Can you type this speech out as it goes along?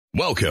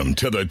Welcome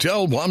to the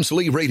Del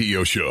Walmsley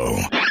Radio Show.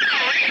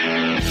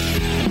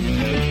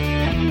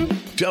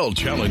 Del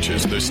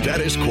challenges the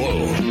status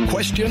quo,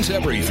 questions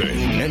everything,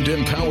 and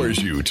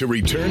empowers you to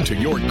return to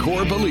your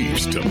core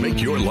beliefs to make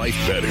your life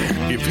better.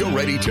 If you're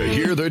ready to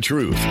hear the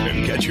truth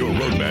and get your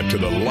roadmap to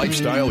the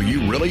lifestyle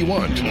you really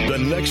want, the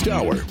next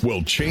hour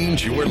will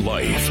change your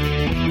life.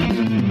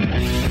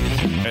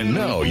 And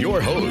now,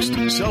 your host,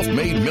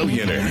 self-made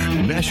millionaire,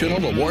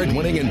 national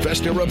award-winning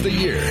investor of the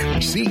year,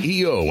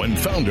 CEO and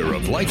founder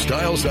of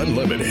Lifestyles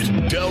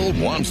Unlimited, Del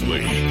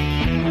Walmsley.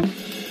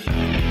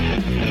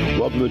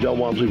 Welcome to the Del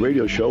Walmsley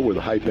Radio Show, where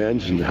the hype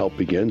ends and the help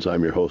begins.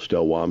 I'm your host,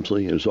 Del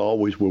Walmsley, and as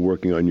always, we're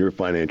working on your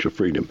financial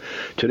freedom.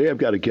 Today, I've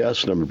got a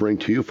guest, and I'm going to bring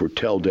to you for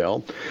Tell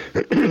Del,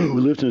 who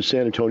lives in the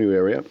San Antonio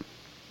area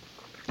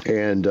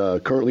and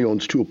currently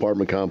owns 2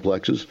 apartment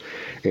complexes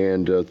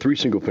and 3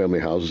 single-family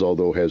houses,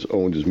 although has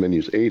owned as many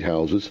as 8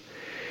 houses.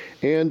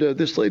 And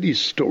this lady's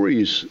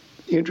story is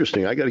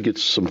interesting. I got to get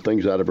some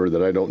things out of her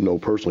that I don't know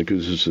personally,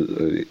 because this is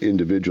an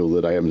individual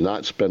that I have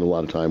not spent a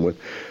lot of time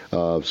with.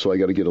 So I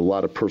got to get a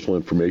lot of personal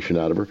information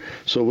out of her.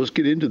 So let's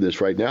get into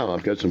this right now.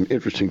 I've got some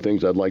interesting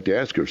things I'd like to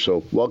ask her.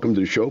 So welcome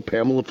to the show,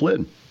 Pamela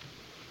Flynn.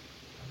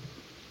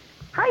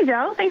 Hi,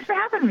 Del. Thanks for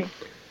having me.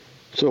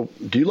 So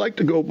do you like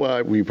to go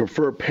by, do you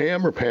prefer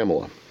Pam or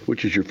Pamela?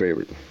 Which is your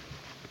favorite?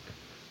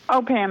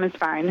 Oh, Pam is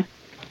fine.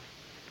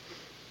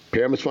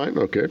 Pam is fine?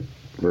 Okay.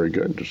 Very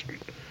good.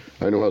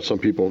 I know how some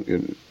people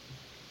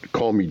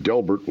call me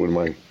Delbert when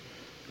my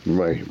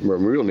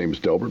real name is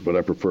Delbert, but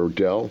I prefer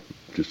Del.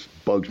 Just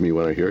bugs me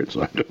when I hear it,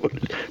 so I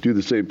don't do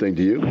the same thing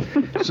to you.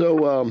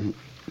 So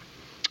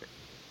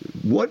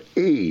what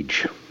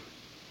age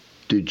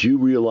did you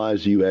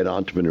realize you had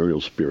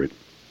entrepreneurial spirit?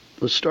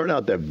 Let's start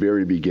out that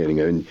very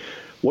beginning. I mean,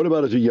 what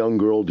about as a young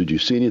girl? Did you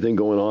see anything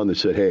going on that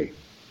said, hey,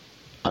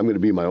 I'm going to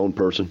be my own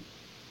person?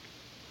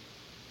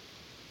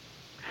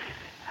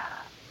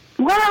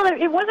 Well,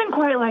 it wasn't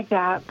quite like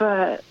that,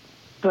 but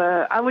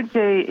I would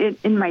say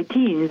in my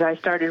teens, I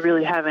started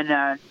really having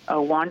a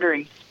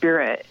wandering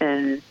spirit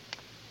and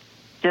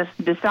just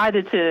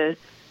decided to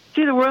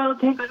see the world,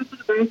 take it to the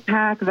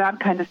backpack,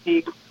 that kind of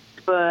thing.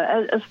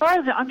 But as far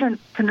as the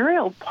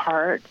entrepreneurial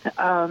part,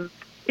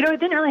 it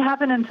didn't really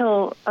happen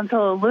until a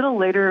little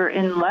later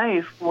in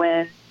life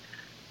when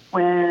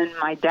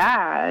my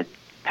dad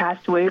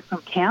passed away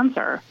from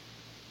cancer.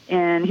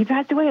 And he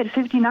passed away at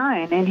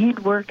 59, and he'd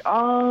worked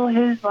all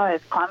his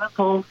life, climbing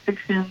poles,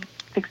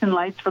 fixing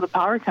lights for the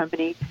power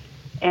company.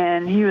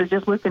 And he was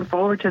just looking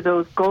forward to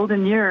those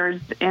golden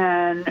years.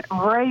 And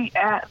right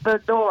at the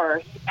door,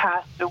 he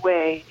passed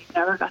away. He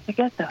never got to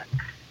get those.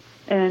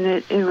 And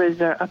it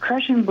was a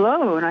crushing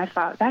blow. And I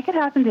thought, that could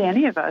happen to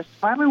any of us.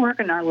 Why are we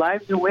working our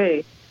lives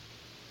away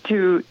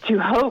to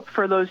hope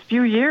for those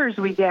few years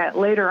we get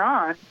later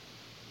on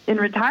in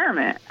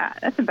retirement?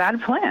 That's a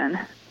bad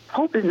plan.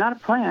 Hope is not a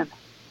plan.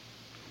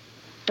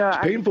 So it's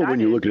painful when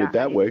you look at it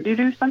that way. To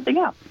do something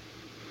else.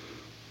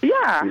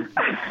 Yeah.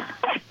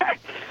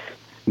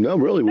 No,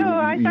 really. No,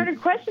 I started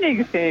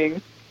questioning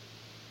things.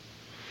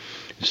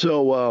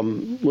 So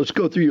let's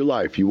go through your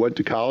life. You went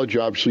to college.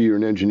 Obviously, you're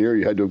an engineer.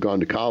 You had to have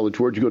gone to college.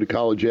 Where'd you go to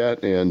college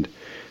at, and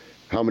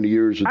how many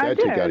years did that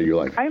take out of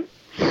your life?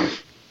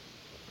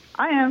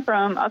 I am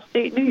from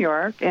upstate New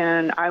York,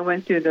 and I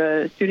went to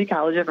the SUNY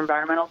College of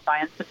Environmental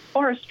Science and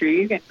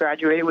Forestry and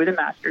graduated with a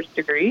master's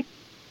degree.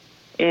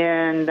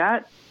 And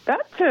that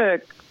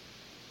took,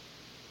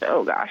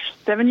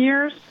 7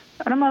 years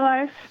out of my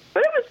life.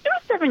 But it was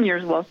 7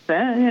 years well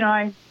spent.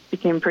 I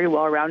became pretty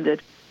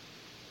well-rounded.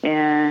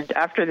 And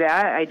after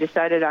that, I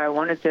decided I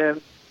wanted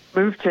to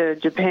move to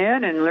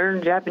Japan and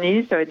learn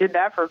Japanese, so I did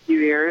that for a few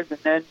years, and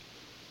then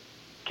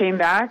came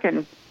back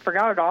and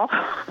forgot it all.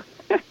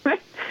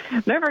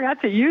 Never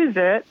got to use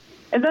it.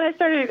 And then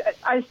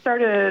I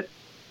started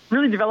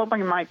really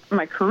developing my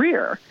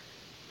career.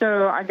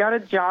 So I got a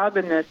job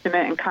in the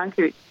cement and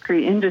concrete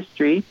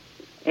industry,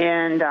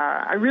 and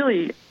I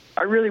really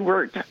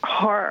worked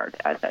hard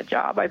at that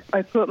job.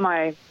 I put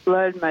my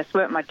blood, my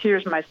sweat, my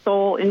tears, my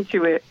soul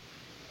into it.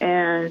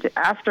 And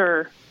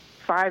after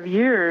 5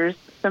 years,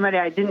 somebody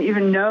I didn't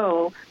even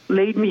know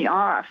laid me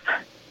off.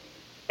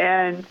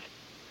 And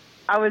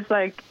I was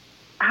like,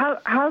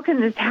 how can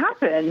this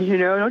happen?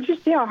 Don't you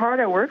see how hard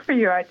I work for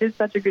you? I did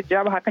such a good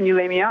job. How can you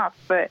lay me off?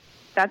 But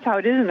that's how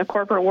it is in the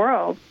corporate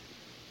world.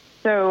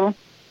 So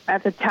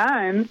at the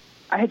time,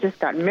 I had just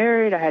gotten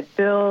married. I had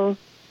bills.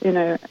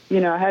 I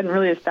hadn't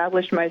really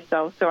established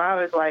myself. So I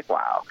was like,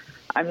 wow,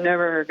 I'm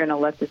never going to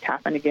let this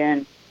happen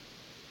again.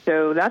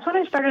 So that's when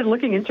I started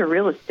looking into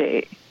real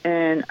estate.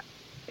 And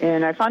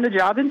I found a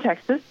job in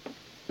Texas.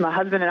 My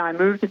husband and I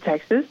moved to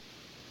Texas.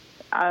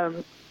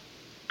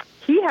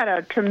 He had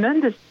a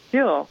tremendous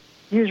skill.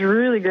 He was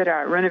really good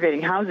at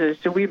renovating houses.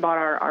 So we bought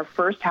our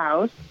first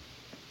house,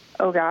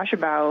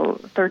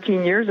 about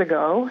 13 years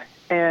ago,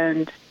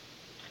 and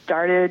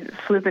started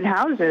flipping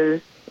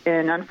houses.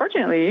 And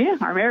unfortunately,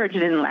 our marriage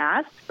didn't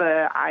last,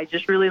 but I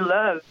just really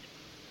loved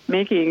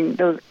making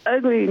those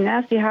ugly,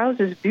 nasty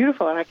houses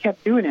beautiful, and I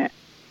kept doing it.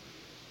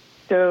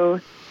 So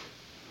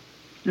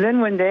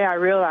then one day I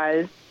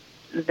realized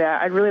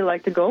that I'd really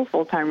like to go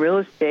full-time real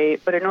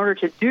estate. But in order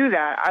to do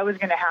that, I was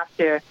going to have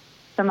to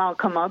somehow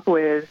come up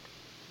with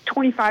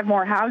 25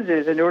 more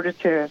houses in order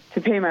to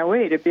pay my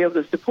way, to be able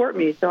to support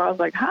me. So I was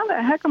like, how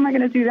the heck am I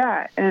going to do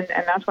that? And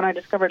that's when I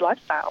discovered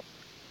lifestyle.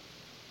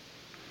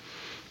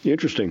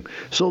 Interesting.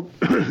 So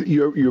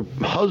your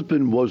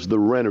husband was the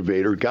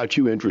renovator, got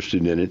you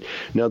interested in it.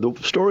 Now, the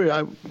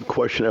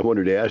question I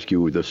wanted to ask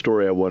you, the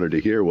story I wanted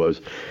to hear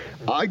was,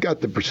 I got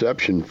the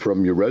perception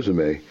from your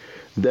resume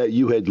that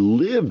you had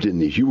lived in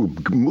these. You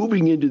were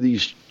moving into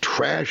these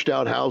trashed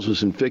out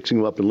houses and fixing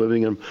them up and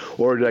living in them.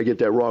 Or did I get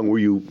that wrong? Were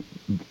you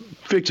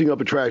fixing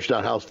up a trashed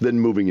out house, then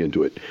moving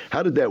into it?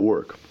 How did that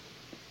work?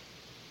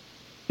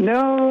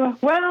 No.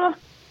 Well,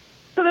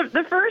 so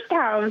the first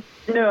house,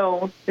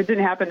 no, it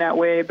didn't happen that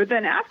way. But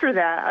then after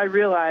that, I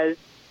realized,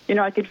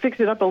 I could fix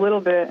it up a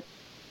little bit.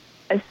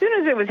 As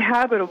soon as it was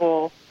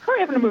habitable,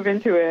 hurry up and move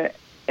into it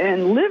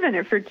and live in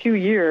it for 2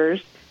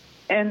 years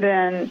and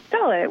then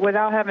sell it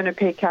without having to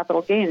pay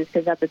capital gains,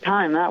 because at the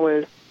time that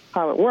was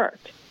how it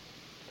worked.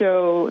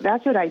 So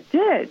that's what I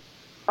did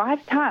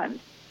 5 times.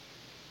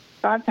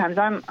 5 times.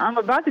 I'm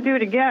about to do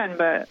it again,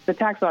 but the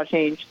tax law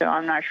changed, so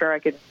I'm not sure I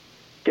could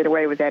get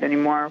away with that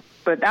anymore.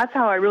 But that's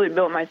how I really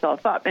built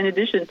myself up, in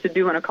addition to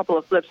doing a couple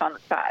of flips on the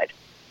side.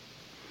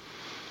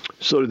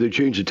 So did they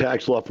change the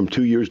tax law from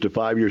 2 years to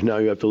 5 years now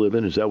you have to live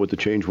in? Is that what the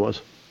change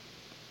was?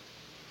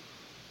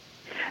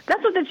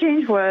 That's what the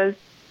change was.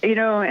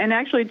 And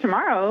actually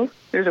tomorrow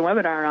there's a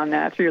webinar on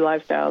that, 3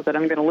 Lifestyles, that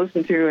I'm going to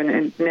listen to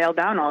and nail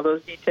down all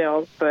those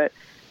details. But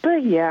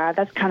yeah,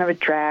 that's kind of a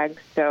drag.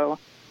 So,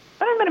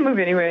 but I'm going to move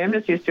anyway. I'm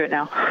just used to it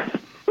now.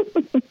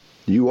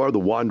 You are the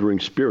wandering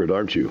spirit,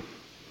 aren't you?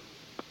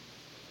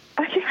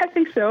 I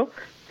think so.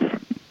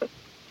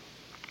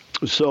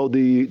 So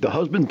the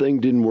husband thing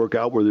didn't work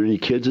out. Were there any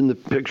kids in the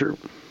picture?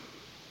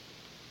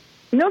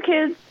 No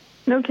kids.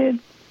 No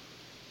kids.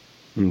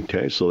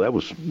 Okay, so that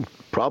was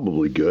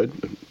probably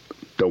good.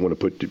 Don't want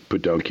to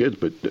put down kids,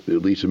 but at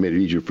least it made it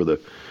easier for the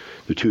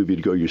two of you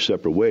to go your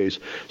separate ways.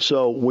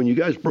 So when you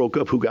guys broke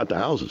up, who got the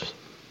houses?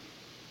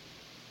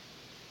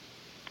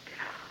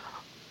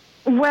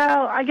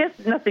 Well, I guess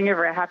nothing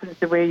ever happens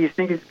the way you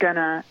think it's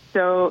gonna.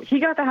 So he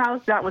got the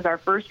house. That was our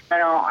first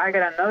rental. I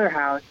got another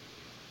house.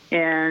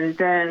 And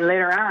then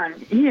later on,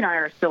 he and I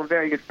are still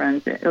very good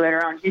friends.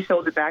 Later on, he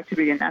sold it back to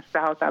me, and that's the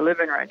house I live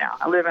in right now.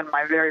 I live in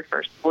my very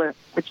first flip,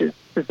 which is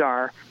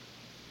bizarre.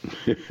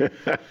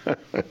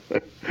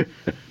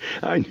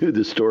 I knew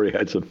the story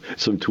had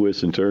some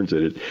twists and turns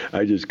in it.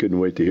 I just couldn't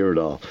wait to hear it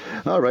all.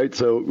 All right,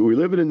 so we're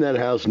living in that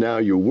house now.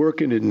 You're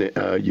working,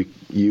 and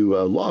you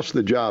lost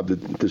the job that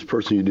this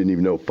person you didn't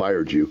even know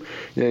fired you.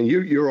 And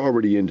you're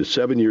already into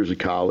 7 years of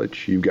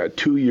college. You've got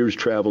 2 years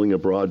traveling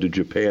abroad to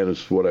Japan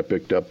is what I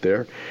picked up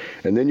there.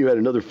 And then you had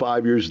another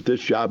 5 years at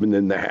this job and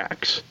then the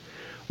hacks.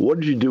 What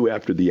did you do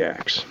after the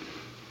hacks?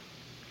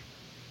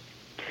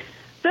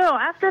 So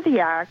after the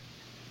hacks,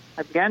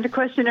 I began to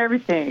question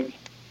everything.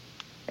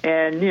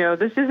 And,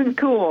 this isn't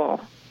cool.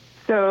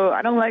 So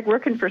I don't like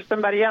working for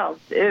somebody else.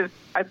 If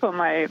I put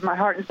my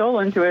heart and soul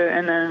into it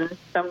and then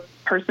some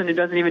person who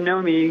doesn't even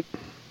know me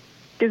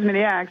gives me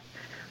the axe.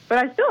 But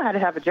I still had to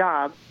have a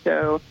job.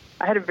 So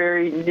I had a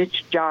very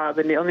niche job,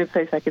 and the only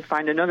place I could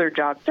find another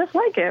job just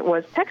like it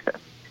was Texas.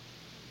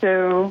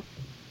 So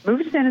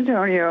moved to San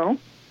Antonio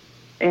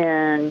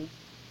and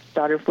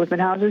started flipping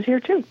houses here,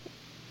 too.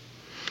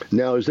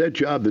 Now, is that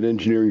job, that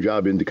engineering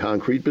job, in the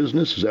concrete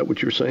business? Is that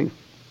what you're saying?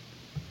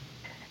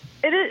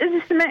 It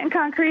is cement and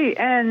concrete.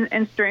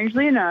 And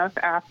strangely enough,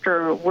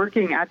 after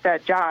working at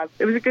that job,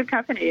 it was a good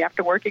company.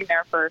 After working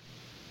there for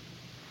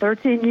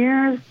 13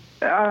 years,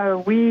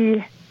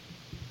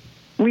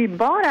 we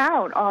bought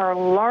out our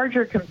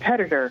larger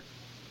competitor.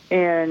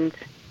 And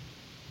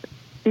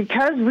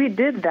because we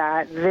did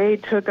that, they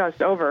took us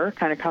over,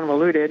 kind of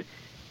convoluted,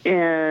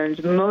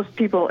 and most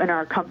people in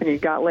our company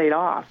got laid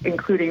off,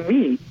 including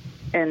me.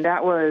 And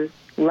that was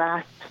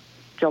last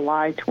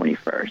July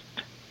 21st.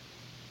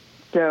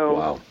 So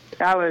wow.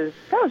 that was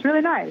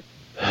really nice.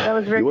 That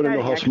was very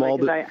exciting, how small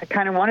because I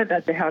kind of wanted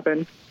that to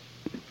happen.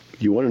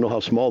 You want to know how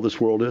small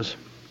this world is?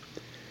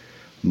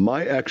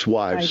 My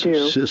ex-wife's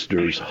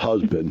sister's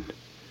husband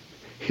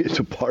is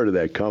a part of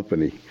that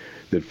company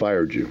that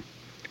fired you.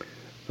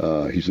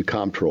 He's a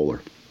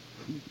comptroller.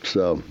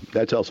 So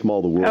that's how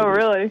small the world is. Oh,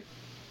 really?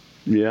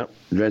 Yeah,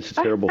 that's a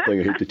terrible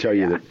thing. I hate to tell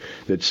you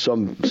that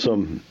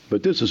some,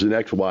 but this is an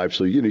ex-wife,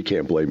 so you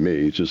can't blame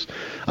me. It's just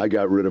I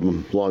got rid of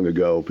them long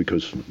ago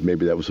because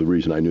maybe that was the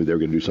reason I knew they were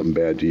going to do something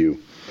bad to you.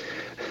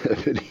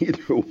 But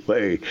either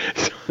way.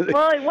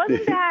 Well, it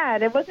wasn't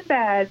bad. It wasn't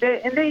bad.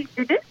 They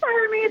did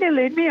fire me. They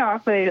laid me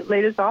off. They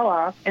laid us all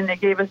off, and they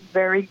gave us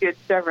very good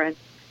severance.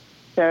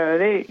 So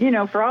they,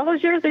 for all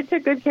those years, they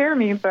took good care of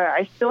me, but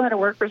I still had to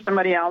work for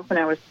somebody else, and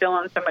I was still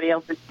on somebody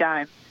else's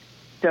dime.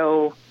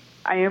 So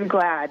I am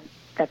glad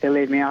that they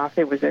laid me off.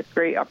 It was a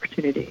great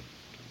opportunity.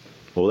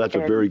 Well, that's a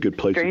very good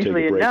place to take a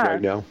break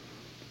right now.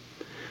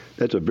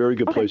 That's a very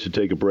good place to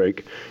take a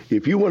break.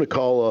 If you want to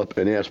call up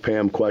and ask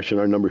Pam a question,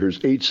 our number here is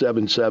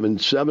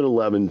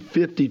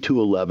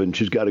 877-711-5211.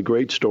 She's got a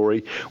great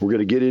story. We're going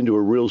to get into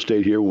her real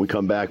estate here when we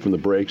come back from the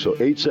break. So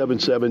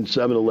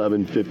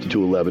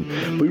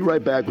 877-711-5211. We'll be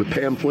right back with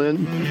Pam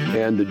Flynn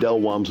and the Del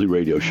Walmsley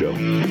Radio Show.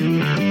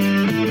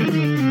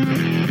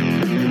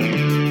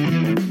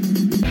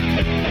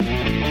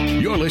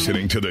 You're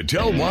listening to the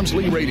Del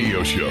Walmsley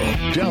Radio Show.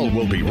 Del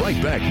will be right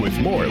back with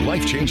more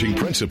life-changing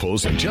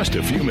principles in just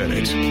a few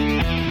minutes.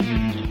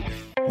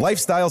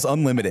 Lifestyles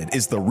Unlimited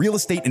is the real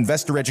estate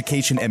investor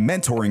education and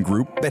mentoring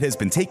group that has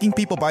been taking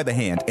people by the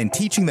hand and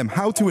teaching them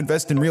how to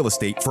invest in real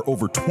estate for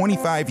over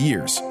 25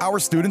 years. Our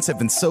students have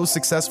been so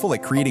successful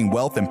at creating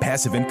wealth and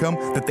passive income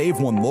that they've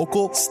won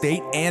local,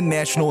 state, and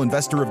national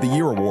Investor of the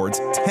Year awards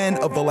 10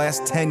 of the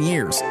last 10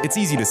 years. It's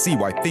easy to see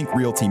why Think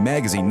Realty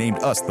magazine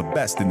named us the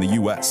best in the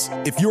U.S.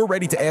 If you're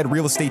ready to add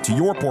real estate to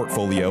your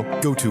portfolio,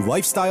 go to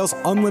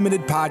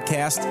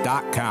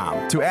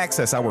lifestylesunlimitedpodcast.com to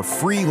access our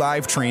free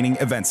live training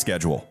event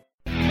schedule.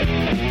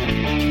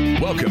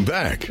 Welcome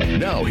back.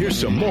 Now here's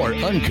some more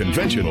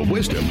unconventional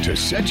wisdom to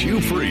set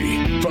you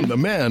free from the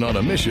man on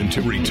a mission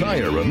to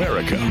retire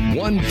America,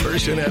 one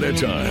person at a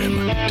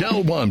time,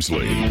 Del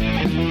Walmsley.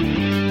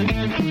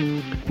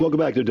 Welcome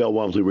back to the Del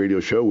Walmsley Radio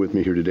Show. With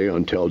me here today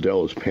on Tell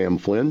Del is Pam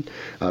Flynn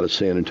out of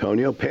San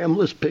Antonio. Pam,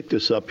 let's pick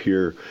this up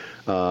here.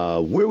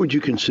 Where would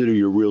you consider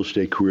your real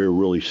estate career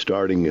really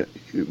starting?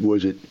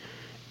 Was it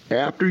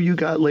after you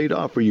got laid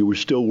off, or you were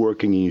still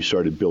working and you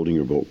started building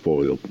your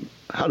portfolio?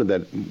 How did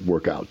that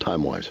work out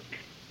time-wise?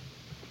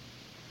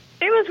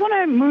 It was when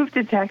I moved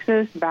to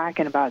Texas back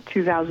in about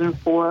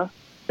 2004.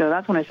 So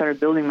that's when I started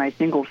building my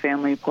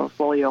single-family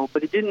portfolio.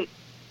 But it didn't.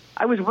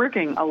 I was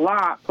working a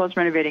lot, plus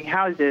renovating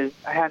houses.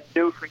 I had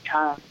no free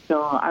time.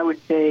 So I would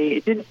say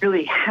it didn't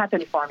really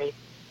happen for me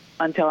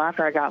until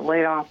after I got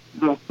laid off.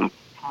 And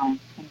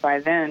by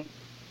then,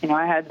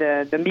 I had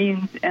the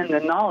means and the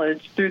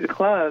knowledge through the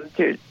club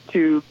to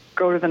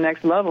go to the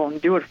next level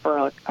and do it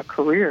for a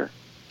career.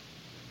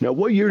 Now,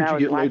 what year did you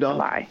get laid off?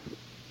 July.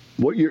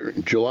 What year?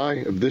 July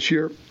of this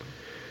year?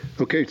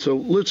 Okay, so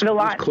let's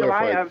clarify.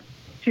 July of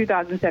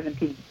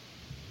 2017.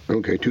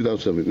 Okay,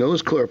 2017. Now,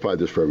 let's clarify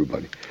this for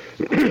everybody.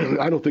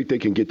 I don't think they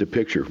can get the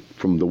picture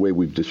from the way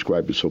we've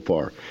described it so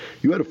far.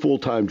 You had a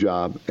full-time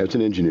job as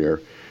an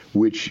engineer,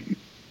 which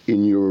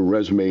in your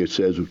resume it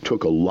says it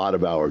took a lot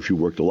of hours. You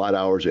worked a lot of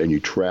hours and you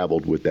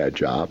traveled with that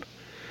job.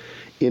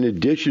 In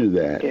addition to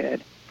that,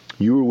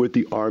 you were with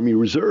the Army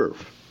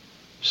Reserve.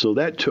 So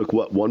that took,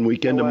 one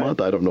weekend a month?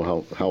 I don't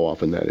know how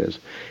often that is.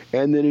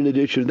 And then in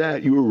addition to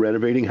that, you were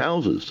renovating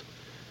houses.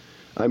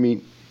 I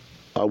mean,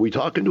 are we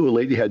talking to a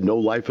lady who had no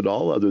life at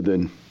all other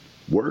than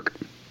work?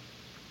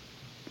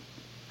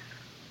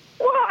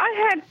 Well,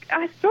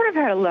 I sort of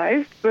had a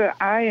life, but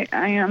I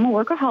am a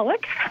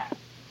workaholic.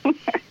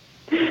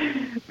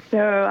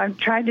 So I've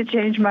tried to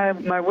change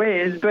my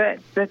ways. But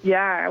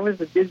yeah, I was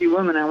a busy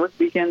woman. I worked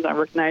weekends, I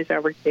worked nights, I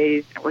worked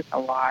days, I worked a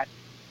lot.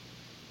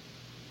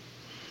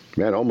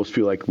 Man, I almost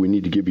feel like we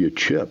need to give you a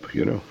chip,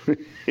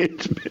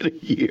 It's been a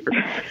year.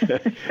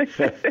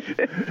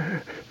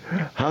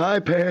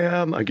 Hi,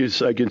 Pam. I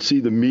guess I can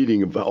see the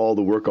meeting of all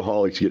the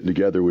workaholics getting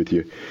together with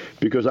you,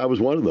 because I was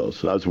one of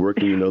those. I was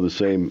working, the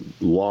same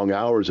long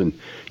hours, and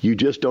you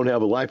just don't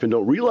have a life and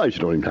don't realize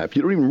you don't even have.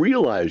 You don't even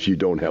realize you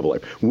don't have a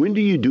life. When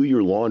do you do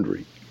your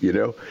laundry?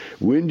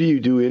 When do you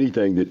do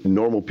anything that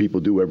normal people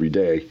do every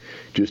day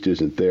just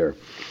isn't there?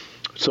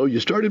 So you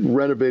started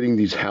renovating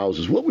these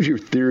houses. What was your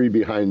theory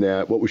behind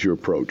that? What was your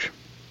approach?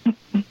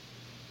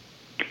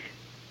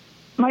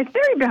 My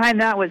theory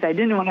behind that was I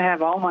didn't want to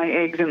have all my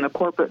eggs in the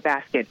corporate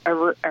basket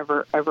ever,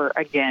 ever, ever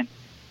again.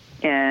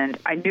 And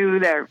I knew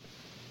that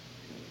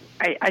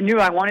I knew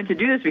I wanted to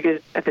do this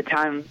because at the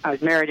time I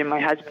was married and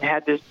my husband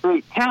had this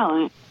great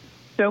talent.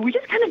 So we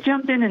just kind of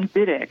jumped in and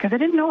did it because I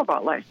didn't know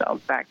about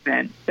lifestyles back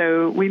then.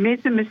 So we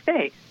made some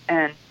mistakes.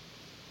 And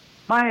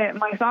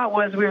my thought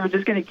was we were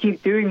just going to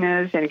keep doing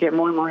this and get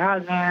more and more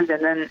houses. And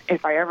then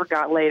if I ever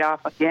got laid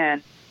off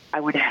again, I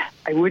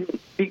wouldn't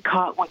be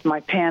caught with my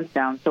pants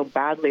down so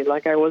badly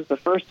like I was the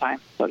first time,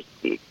 so to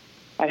speak.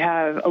 I'd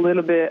have a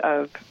little bit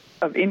of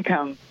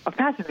income, of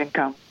passive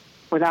income,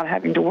 without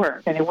having to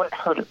work, and it wouldn't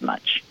hurt as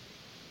much.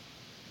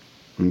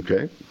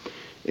 Okay.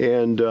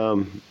 And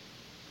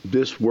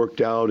this worked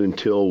out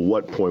until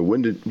what point?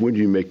 When did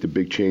you make the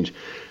big change?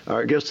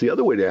 I guess the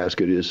other way to ask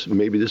it is,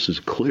 maybe this is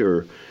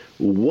clearer,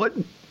 what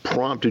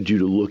prompted you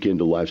to look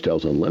into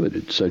Lifestyles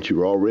Unlimited? Since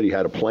you already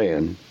had a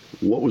plan,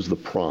 what was the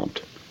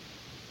prompt?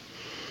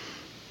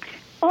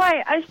 Well,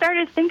 I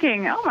started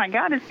thinking, oh, my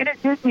God, it's going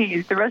to take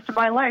me the rest of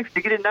my life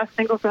to get enough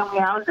single-family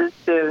houses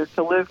to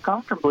live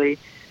comfortably.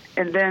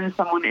 And then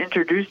someone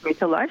introduced me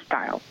to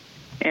Lifestyle.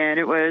 And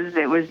it was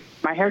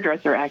my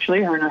hairdresser,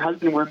 actually. Her and her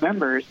husband were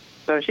members.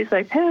 So she's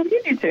like, Pam,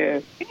 you need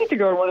to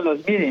go to one of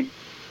those meetings.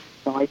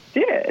 So I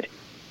did.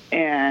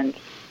 And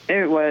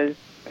it was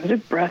a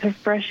breath of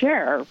fresh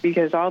air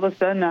because all of a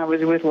sudden I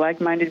was with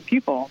like-minded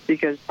people.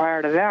 Because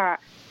prior to that,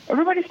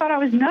 everybody thought I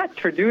was nuts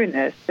for doing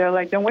this. They're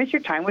like, don't waste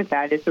your time with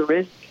that. It's a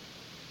risk.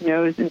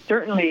 and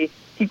certainly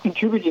keep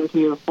contributing to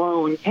your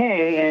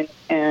 401k,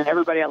 and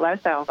everybody at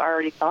Lifestyles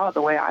already saw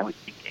the way I was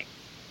thinking.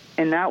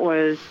 And that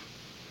was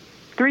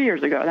 3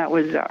 years ago. That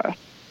was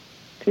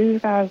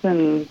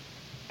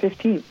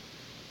 2015.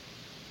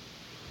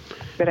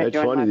 That's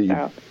funny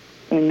that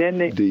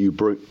you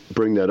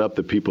bring that up,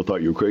 that people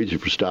thought you were crazy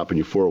for stopping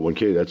your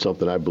 401k. That's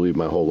something I believed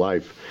my whole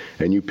life,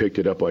 and you picked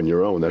it up on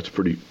your own. That's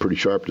pretty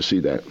sharp to see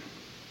that.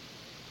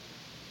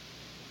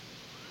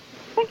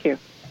 Thank you.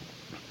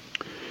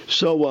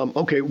 So,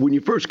 okay, when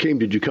you first came,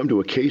 did you come to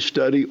a case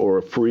study or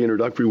a free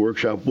introductory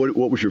workshop? What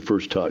was your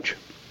first touch?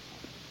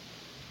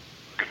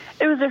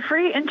 It was a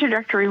free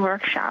introductory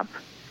workshop.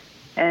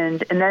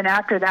 And then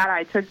after that,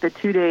 I took the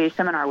 2-day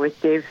seminar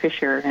with Dave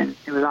Fisher, and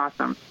it was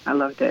awesome. I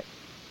loved it.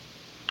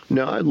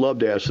 Now, I'd love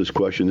to ask this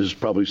question. This is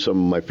probably some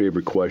of my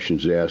favorite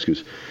questions to ask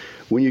is,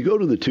 when you go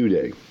to the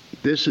 2-day,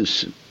 this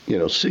is,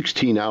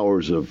 16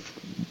 hours of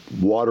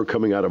water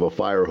coming out of a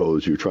fire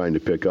hose you're trying to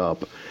pick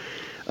up.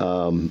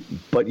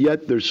 But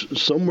yet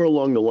there's somewhere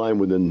along the line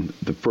within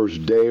the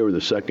first day or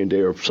the second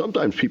day, or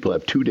sometimes people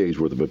have 2 days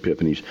worth of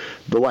epiphanies,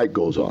 the light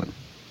goes on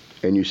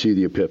and you see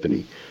the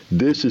epiphany.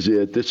 This is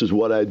it. This is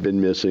what I'd been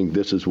missing.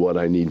 This is what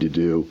I need to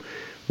do.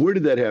 Where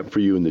did that happen for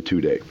you in the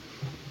 2-day?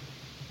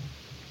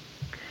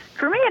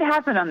 For me, it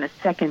happened on the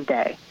second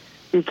day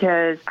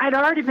because I'd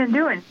already been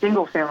doing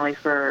single family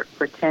for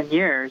 10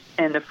 years.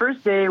 And the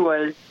first day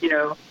was,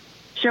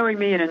 showing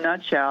me in a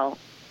nutshell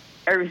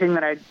everything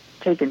that I'd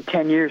taken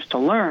 10 years to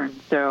learn.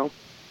 So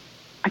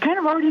I kind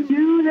of already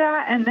knew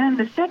that. And then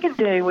the second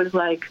day was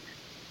like,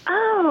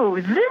 oh,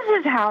 this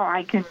is how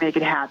I can make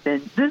it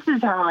happen. This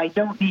is how I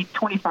don't need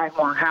 25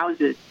 more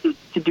houses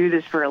to do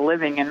this for a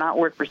living and not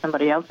work for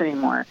somebody else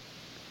anymore.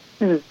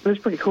 It was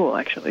pretty cool,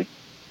 actually.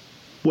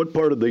 What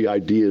part of the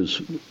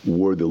ideas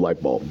were the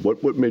light bulb?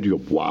 What made you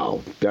go,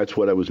 wow, that's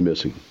what I was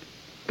missing,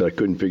 that I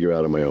couldn't figure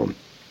out on my own?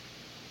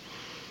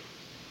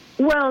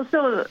 Well,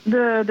 so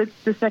the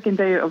second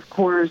day, of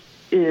course,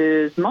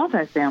 is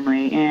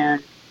multifamily,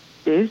 and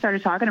Dave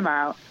started talking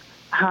about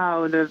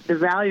how the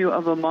value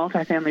of a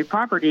multifamily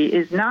property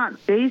is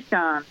not based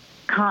on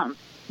comps.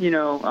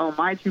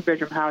 My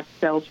 2-bedroom house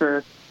sells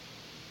for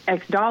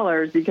X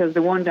dollars because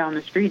the one down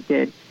the street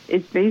did.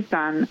 It's based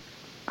on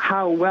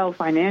how well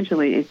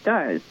financially it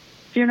does.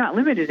 So you're not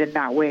limited in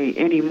that way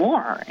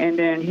anymore. And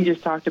then he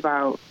just talked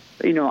about,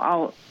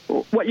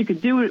 what you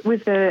could do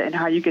with it and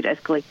how you could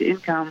escalate the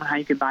income, how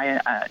you could buy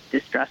a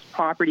distressed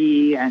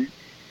property. And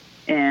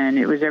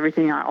it was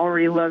everything I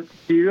already loved to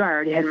do. I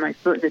already had my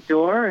foot in the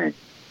door, and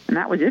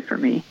that was it for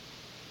me.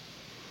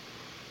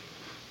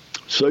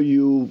 So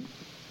you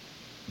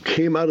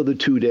came out of the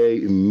 2-day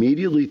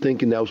immediately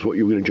thinking that was what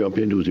you were going to jump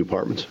into, was the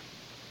apartments?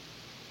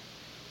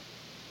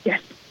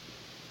 Yes.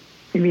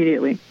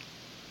 Immediately.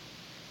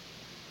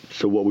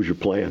 So what was your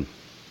plan?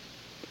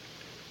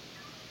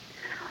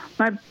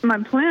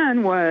 My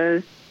plan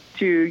was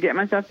to get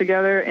myself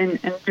together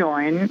and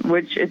join,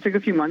 which it took a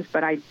few months,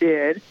 but I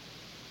did.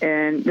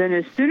 And then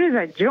as soon as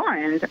I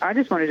joined, I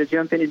just wanted to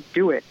jump in and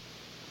do it.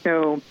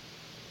 So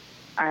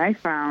I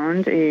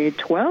found a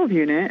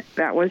 12-unit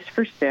that was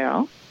for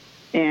sale,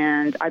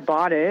 and I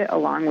bought it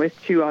along with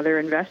 2 other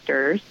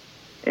investors.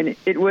 And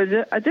it was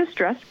a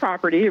distressed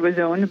property. It was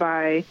owned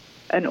by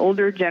an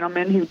older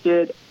gentleman who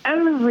did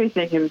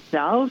everything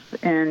himself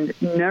and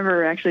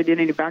never actually did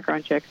any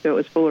background checks, so it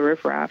was full of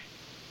riffraff.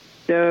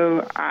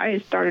 So I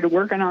started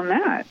working on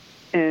that,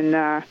 and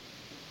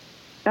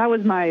that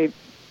was my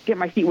get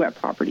my feet wet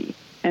property.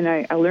 And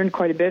I learned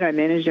quite a bit. I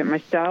managed it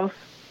myself,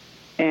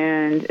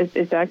 and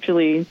it's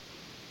actually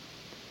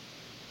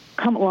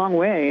come a long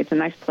way. It's a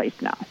nice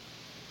place now.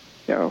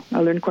 So I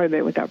learned quite a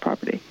bit with that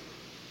property.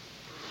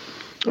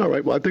 All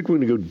right. Well, I think we're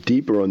going to go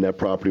deeper on that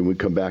property when we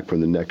come back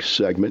from the next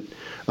segment.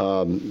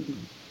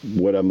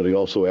 What I'm going to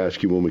also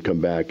ask you when we come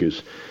back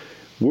is,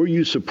 were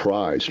you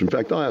surprised? In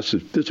fact, I'll ask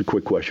this a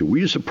quick question. Were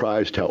you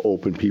surprised how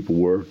open people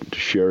were to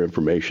share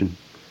information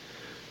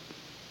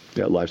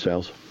at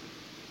Lifestyles?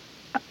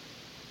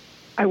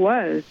 I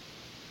was.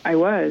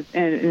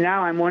 And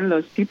now I'm one of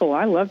those people.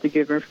 I love to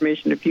give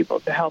information to people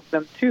to help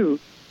them, too.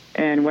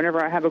 And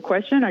whenever I have a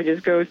question, I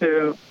just go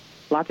to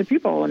lots of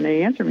people, and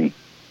they answer me.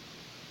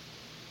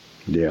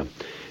 Yeah.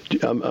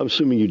 I'm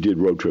assuming you did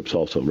road trips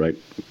also, right?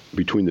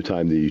 Between the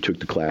time that you took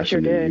the class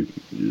and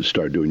you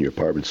started doing your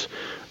apartments.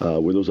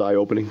 Were those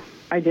eye-opening?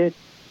 I did.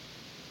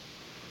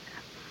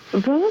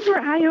 Those were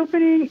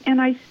eye-opening,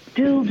 and I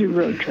still do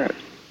road trips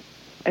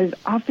as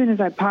often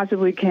as I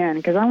possibly can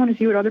because I want to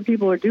see what other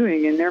people are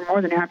doing, and they're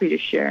more than happy to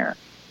share.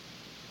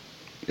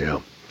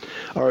 Yeah.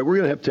 All right, we're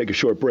going to have to take a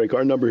short break.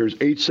 Our number here is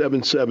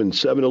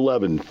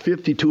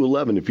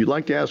 877-711-5211. If you'd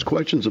like to ask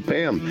questions of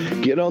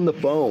Pam, get on the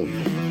phone.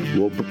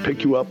 We'll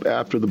pick you up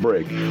after the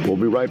break. We'll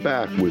be right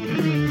back with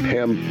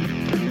Pam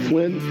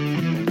Flynn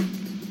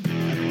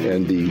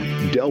and the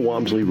Del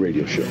Walmsley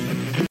Radio Show.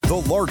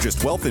 The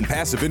largest wealth and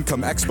passive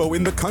income expo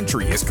in the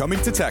country is coming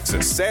to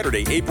Texas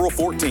Saturday, April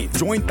 14th.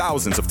 Join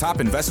thousands of top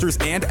investors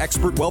and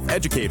expert wealth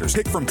educators.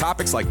 Pick from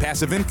topics like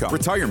passive income,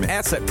 retirement,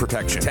 asset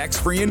protection,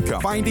 tax-free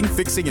income, finding,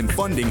 fixing, and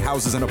funding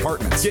houses and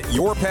apartments. Get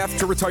your path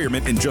to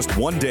retirement in just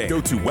one day.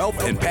 Go to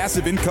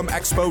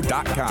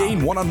wealthandpassiveincomeexpo.com.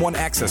 Gain one-on-one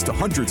access to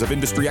hundreds of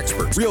industry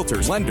experts,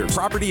 realtors, lenders,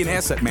 property and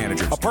asset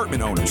managers,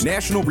 apartment owners,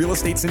 national real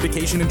estate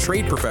syndication and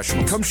trade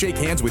professionals. Come shake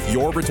hands with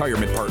your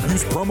retirement partner.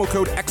 Use promo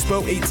code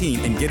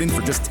EXPO18 and get in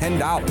for just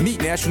 $10.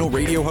 Meet national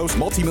radio host,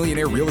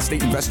 multimillionaire real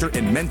estate investor,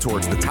 and mentor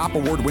to the top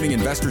award-winning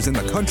investors in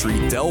the country,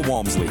 Del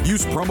Walmsley.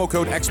 Use promo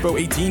code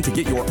EXPO18 to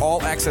get your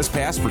all-access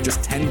pass for just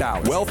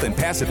 $10.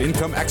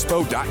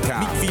 Wealthandpassiveincomeexpo.com.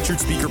 Meet featured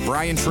speaker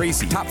Brian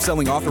Tracy,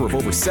 top-selling author of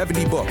over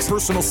 70 books,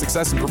 personal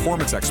success and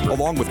performance expert,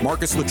 along with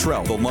Marcus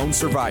Luttrell, the lone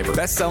survivor,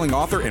 best-selling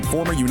author and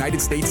former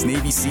United States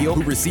Navy SEAL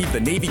who received the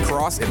Navy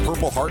Cross and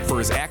Purple Heart for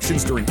his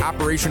actions during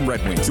Operation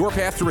Red Wings. Your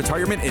path to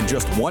retirement in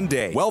just one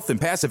day.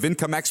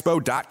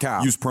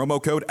 Wealthandpassiveincomeexpo.com. Use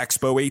promo code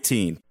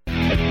EXPO18.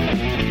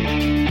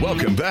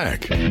 Welcome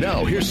back.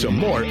 Now here's some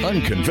more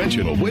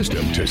unconventional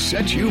wisdom to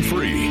set you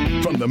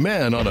free from the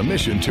man on a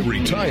mission to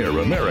retire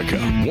America,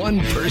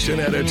 one person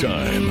at a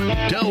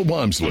time, Del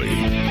Walmsley.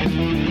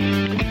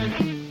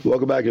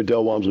 Welcome back to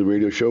Del Walmsley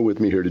Radio Show. With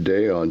me here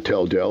today on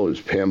Tell Del is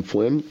Pam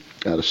Flynn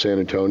out of San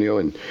Antonio.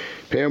 And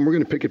Pam, we're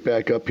going to pick it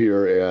back up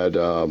here at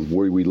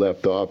where we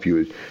left off. You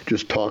had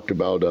just talked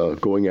about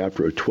going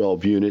after a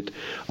 12-unit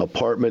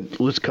apartment.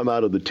 Let's come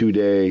out of the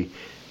 2-day.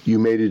 You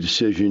made a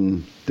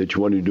decision that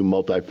you wanted to do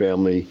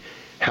multifamily.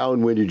 How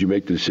and when did you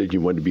make the decision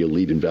you wanted to be a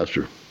lead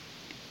investor?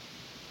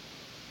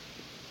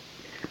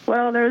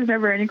 Well, there was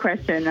never any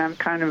question. I'm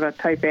kind of a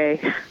type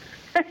A.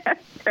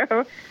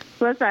 So,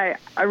 plus, I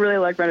really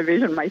like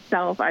renovation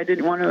myself. I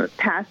didn't want to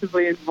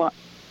passively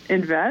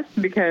invest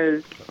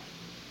because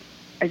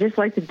I just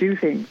like to do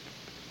things.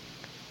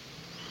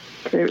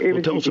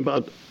 Tell us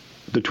about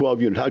the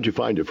 12-unit. How'd you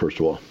find it, first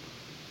of all?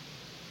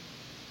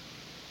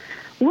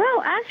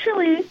 Well,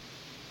 actually,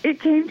 it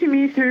came to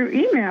me through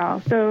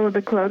email. So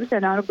the club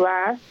sent out a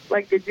blast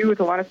like they do with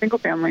a lot of single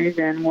families,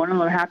 and one of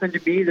them happened to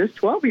be this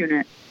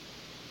 12-unit.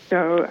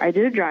 So I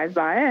did a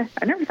drive-by.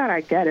 I never thought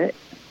I'd get it.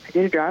 I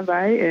did a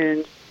drive-by,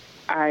 and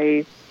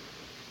I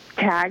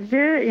tagged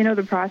it,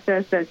 the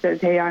process that says,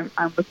 hey, I'm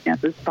looking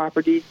at this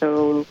property,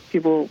 so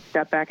people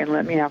step back and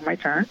let me have my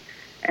turn.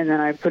 And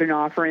then I put an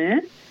offer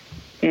in,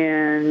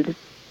 and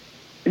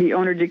the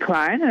owner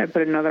declined, and I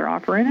put another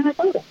offer in, and I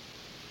sold it.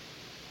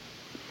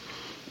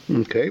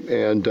 Okay,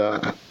 and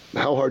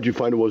how hard did you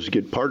find it was to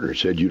get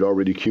partners? Had you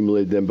already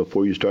accumulated them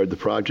before you started the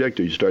project,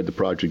 or you started the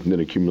project and then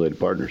accumulated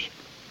partners?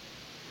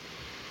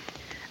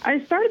 I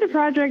started the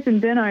project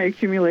and then I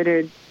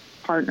accumulated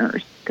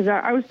partners because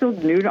I was still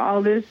new to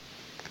all this,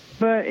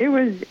 but it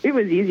was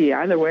easy.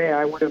 Either way,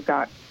 I would have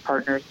got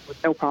partners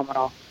with no problem at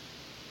all.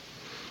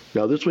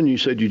 Now, this one you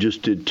said you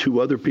just did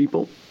 2 other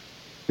people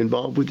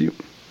involved with you?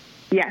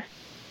 Yes.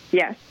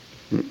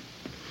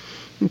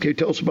 Okay,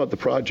 tell us about the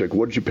project.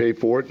 What did you pay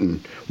for it,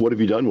 and what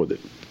have you done with it?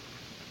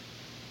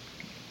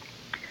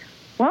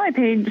 Well, I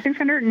paid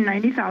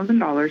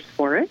 $690,000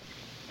 for it.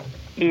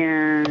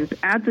 And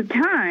at the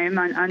time,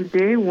 on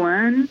day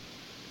one,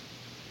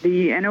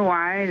 the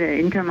NOI, the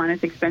income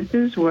minus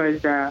expenses,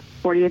 was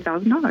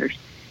 $48,000.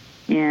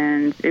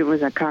 And it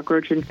was a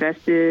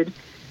cockroach-infested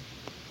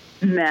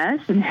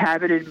mess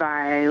inhabited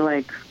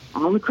by,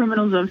 all the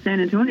criminals of San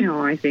Antonio,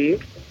 I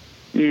think.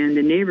 And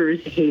the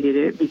neighbors hated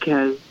it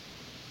because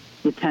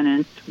the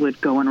tenants would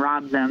go and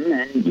rob them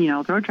and,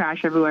 throw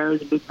trash everywhere. It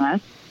was a big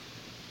mess.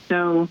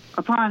 So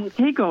upon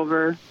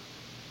takeover,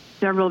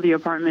 several of the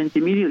apartments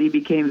immediately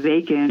became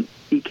vacant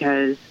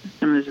because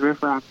some of this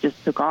riffraff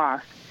just took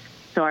off.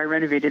 So I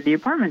renovated the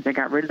apartments. I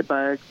got rid of the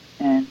bugs,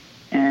 and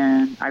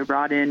I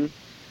brought in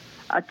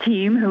a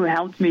team who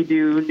helped me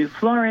do new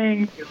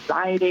flooring, new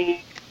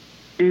lighting,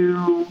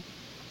 new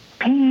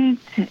paint,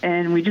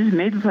 and we just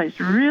made the place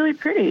really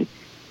pretty.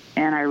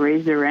 And I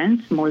raised the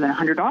rents more than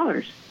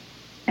 $100.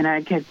 And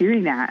I kept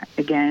doing that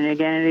again and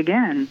again and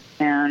again.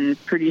 And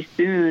pretty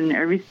soon,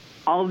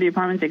 all of the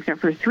apartments except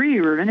for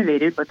 3 were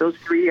renovated, but those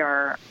 3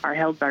 are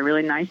held by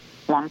really nice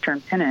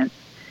long-term tenants.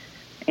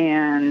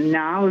 And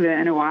now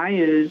the NOI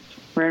is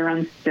right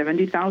around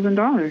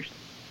 $70,000.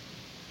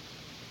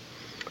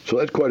 So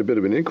that's quite a bit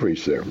of an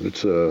increase there.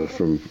 It's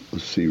from,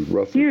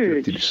 roughly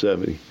Huge. 50 to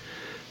 70.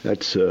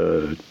 That's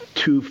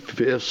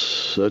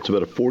 2/5. That's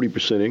about a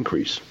 40%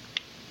 increase.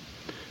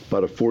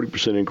 About a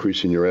 40%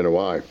 increase in your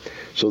NOI.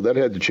 So that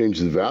had to change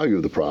the value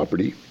of the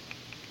property.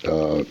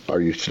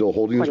 Are you still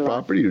holding this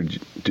property, or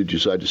did you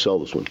decide to sell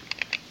this one?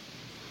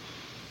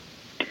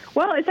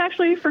 Well, it's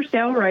actually for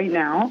sale right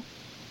now,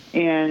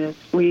 and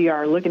we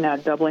are looking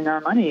at doubling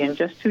our money in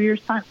just 2 years'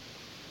 time.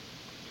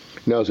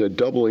 Now, is that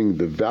doubling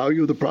the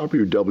value of the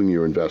property or doubling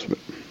your investment?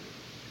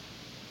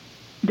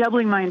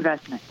 Doubling my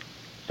investment.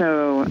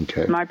 So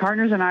okay. My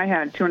partners and I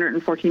had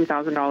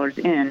 $214,000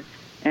 in,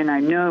 and I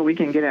know we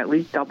can get at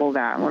least double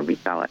that when we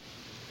sell it.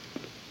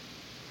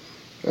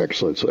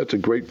 Excellent. So that's a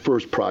great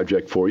first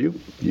project for you.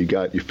 You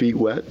got your feet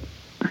wet.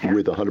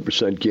 with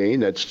 100% gain.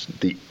 That's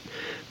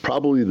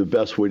probably the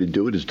best way to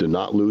do it, is to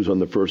not lose on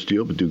the first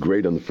deal, but do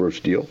great on the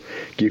first deal.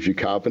 Gives you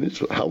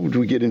confidence. How would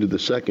we get into the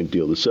second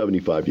deal, the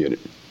 75 unit?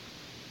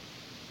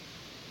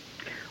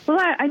 Well,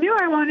 I knew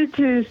I wanted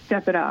to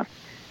step it up.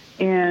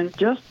 And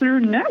just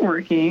through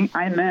networking,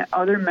 I met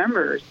other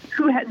members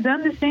who had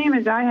done the same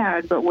as I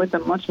had, but with a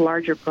much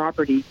larger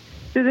property.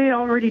 So they had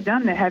already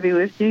done the heavy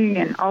lifting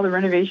and all the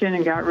renovation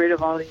and got rid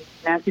of all these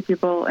nasty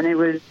people, and it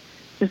was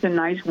just a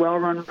nice,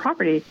 well-run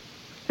property.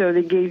 So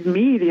they gave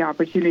me the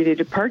opportunity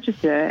to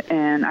purchase it,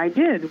 and I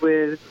did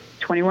with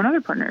 21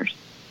 other partners.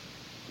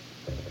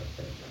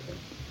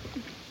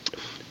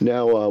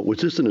 Now, was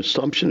this an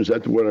assumption? Is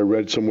that what I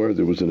read somewhere?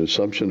 There was an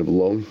assumption of a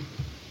loan?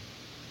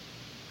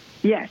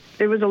 Yes,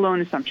 it was a loan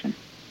assumption.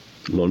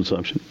 Loan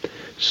assumption.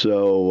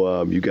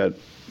 So you got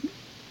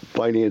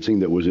financing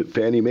that, was it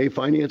Fannie Mae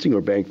financing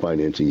or bank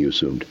financing you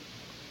assumed?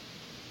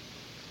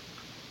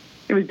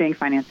 It was bank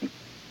financing.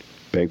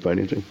 Bank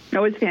financing?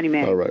 No, it was Fannie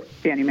Mae. All right.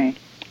 Fannie Mae.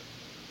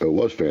 It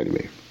was Fannie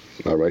Mae.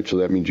 All right, so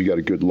that means you got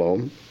a good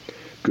loan,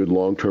 good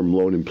long-term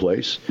loan in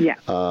place. Yeah.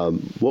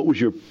 What was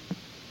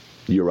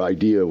your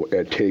idea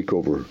at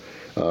takeover?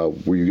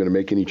 Were you going to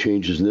make any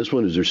changes in this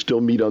one? Is there still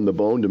meat on the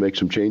bone to make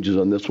some changes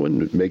on this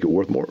one to make it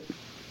worth more?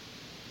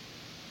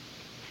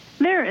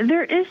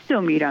 There is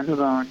still meat on the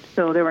bone.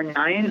 So there were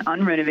 9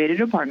 unrenovated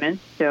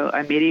apartments. So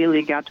I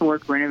immediately got to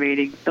work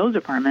renovating those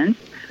apartments.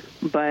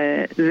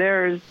 But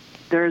there's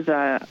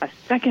a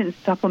second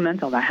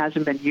supplemental that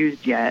hasn't been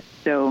used yet.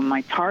 So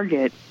my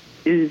target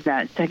is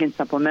that second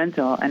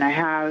supplemental, and I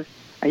have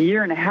a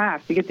year and a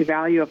half to get the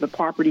value of the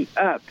property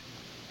up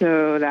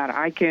so that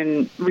I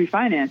can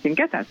refinance and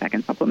get that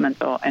second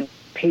supplemental and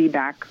pay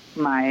back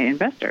my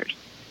investors.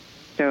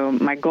 So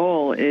my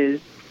goal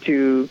is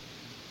to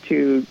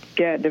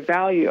get the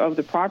value of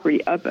the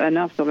property up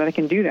enough so that I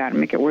can do that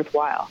and make it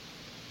worthwhile.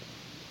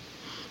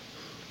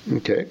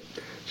 Okay.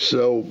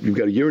 So you've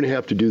got a year and a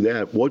half to do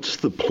that. What's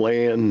the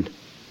plan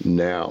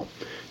now?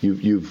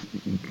 You've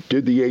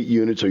did the 8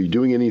 units. Are you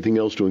doing anything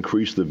else to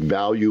increase the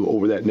value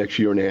over that next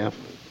year and a half?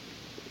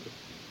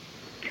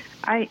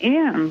 I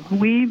am.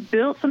 We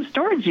built some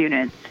storage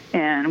units,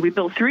 and we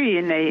built 3,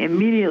 and they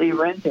immediately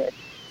rented.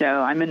 So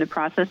I'm in the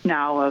process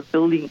now of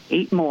building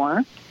 8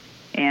 more.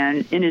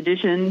 And in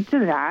addition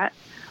to that,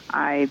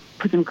 I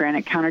put some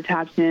granite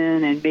countertops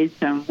in and made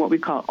some what we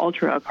call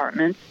ultra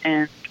apartments,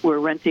 and we're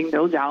renting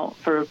those out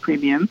for a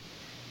premium,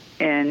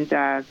 and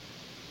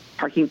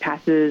parking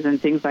passes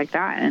and things like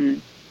that.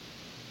 And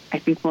I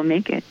think we'll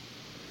make it.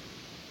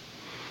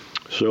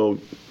 So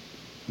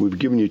we've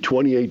given you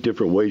 28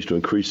 different ways to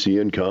increase the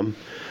income.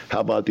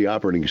 How about the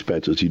operating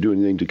expenses? Do you do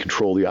anything to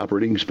control the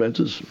operating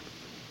expenses?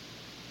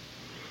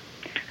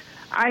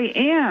 I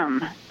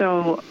am.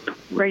 So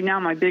right now,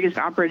 my biggest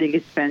operating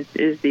expense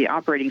is the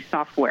operating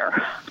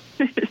software.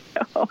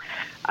 So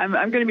I'm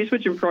going to be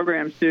switching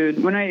programs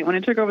soon. When I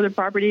took over the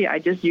property, I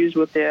just used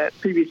what the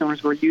previous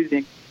owners were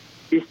using,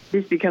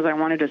 just because I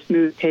wanted a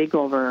smooth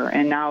takeover,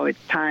 and now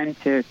it's time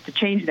to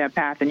change that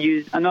path and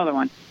use another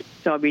one.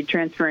 So I'll be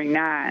transferring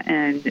that,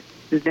 and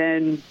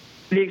then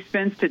the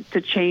expense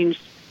to change,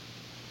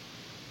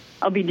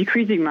 I'll be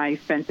decreasing my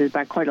expenses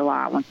by quite a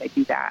lot once I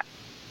do that.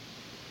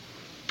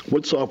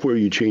 What software are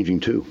you changing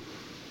to?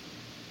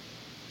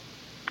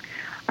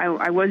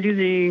 I was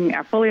using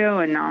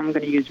Appfolio, and now I'm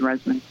going to use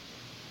Resman.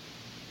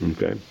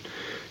 Okay.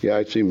 Yeah,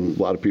 I've seen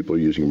a lot of people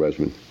using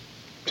Resman.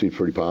 It seems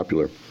pretty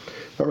popular.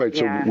 All right,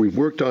 so we've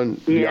worked on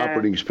the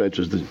operating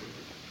expenses.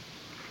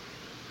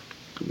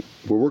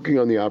 We're working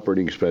on the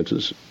operating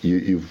expenses.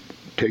 You've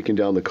taken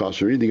down the costs. Is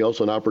there anything else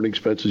on operating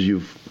expenses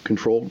you've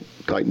controlled,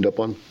 tightened up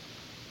on?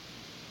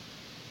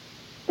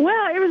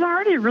 Well, it was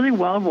already a really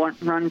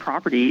well-run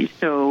property,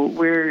 so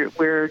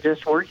we're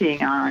just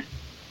working on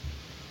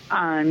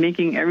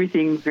making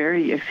everything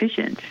very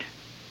efficient.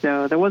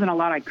 So there wasn't a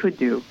lot I could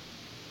do.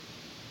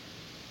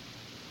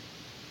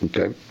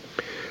 Okay.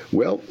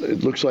 Well,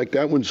 it looks like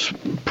that one's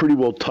pretty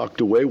well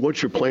tucked away.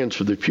 What's your plans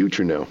for the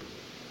future now?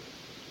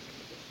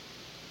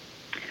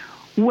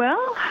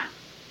 Well,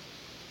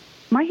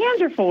 my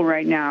hands are full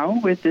right now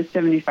with this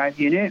 75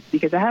 unit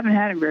because I haven't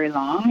had it very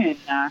long,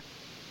 and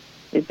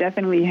it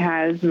definitely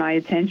has my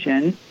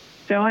attention.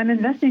 So I'm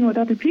investing with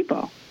other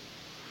people.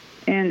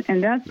 And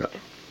that's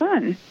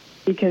fun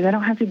because I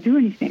don't have to do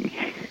anything.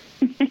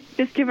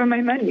 Just give them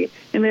my money,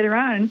 and later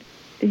on,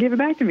 they give it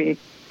back to me.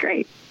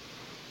 Great.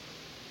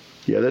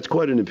 Yeah, that's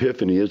quite an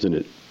epiphany, isn't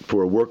it?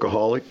 For a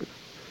workaholic,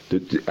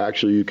 that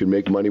actually you can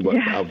make money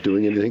without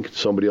doing anything.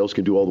 Somebody else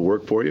can do all the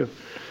work for you.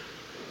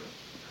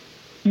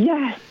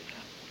 Yes.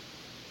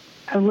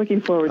 I'm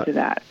looking forward to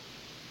that.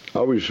 I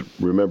always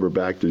remember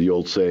back to the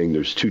old saying,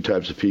 there's 2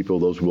 types of people,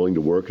 those willing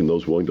to work and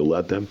those willing to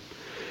let them.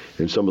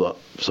 And some of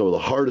the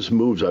hardest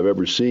moves I've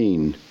ever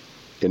seen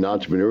in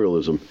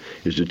entrepreneurialism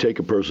is to take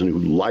a person who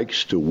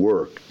likes to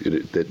work,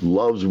 that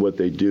loves what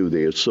they do,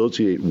 they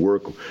associate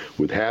work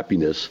with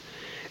happiness,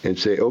 and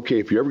say, okay,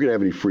 if you're ever going to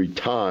have any free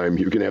time,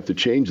 you're going to have to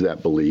change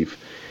that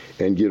belief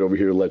and get over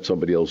here and let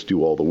somebody else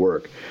do all the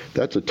work.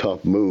 That's a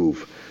tough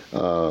move,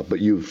 but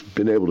you've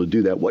been able to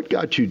do that. What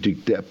got you to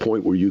that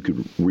point where you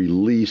could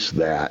release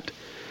that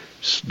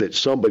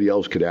somebody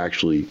else could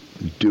actually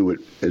do it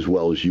as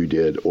well as you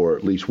did, or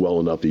at least well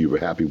enough that you were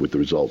happy with the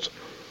results?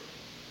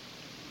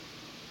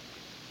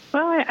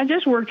 Well, I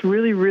just worked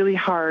really, really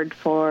hard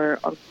for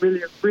a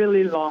really,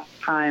 really long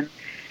time.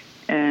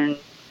 And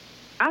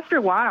after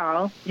a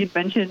while, you'd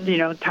mentioned,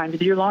 time to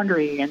do your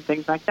laundry and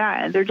things like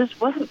that. And there just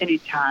wasn't any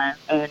time.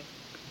 And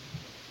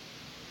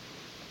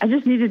I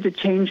just needed to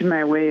change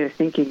my way of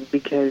thinking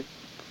because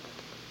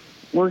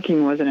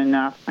working wasn't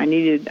enough. I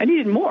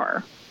needed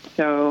more.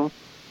 So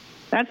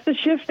that's the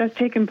shift that's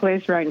taking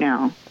place right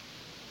now.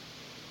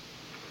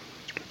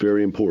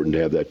 Very important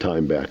to have that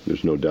time back.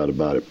 There's no doubt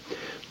about it.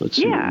 Let's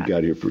see what we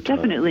got here for time.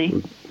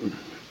 Definitely.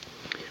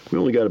 We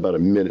only got about a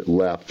minute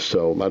left,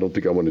 so I don't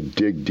think I want to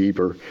dig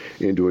deeper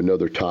into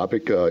another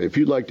topic. If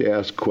you'd like to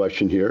ask a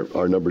question here,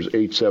 our number is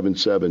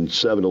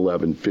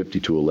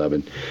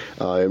 877-711-5211.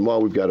 And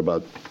while we've got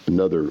about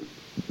another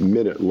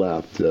minute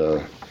left,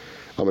 I'm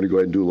going to go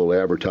ahead and do a little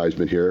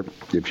advertisement here.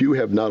 If you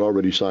have not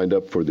already signed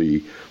up for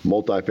the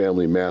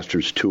Multifamily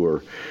Masters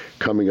Tour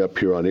coming up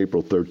here on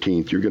April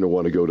 13th, you're going to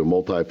want to go to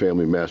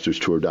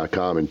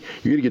multifamilymasterstour.com, and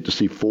you're going to get to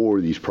see 4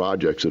 of these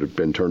projects that have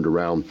been turned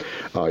around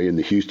in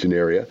the Houston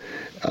area.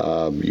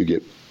 You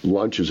get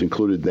lunches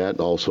included in that,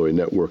 and also a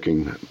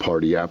networking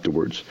party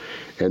afterwards.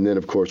 And then,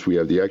 of course, we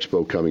have the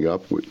expo coming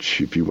up, which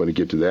if you want to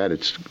get to that,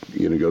 it's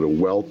you're going to go to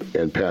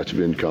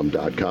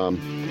wealthandpassiveincome.com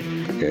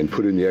and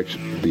put in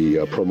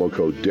the promo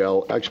code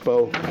Dell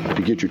Expo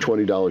to get your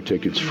 $20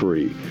 tickets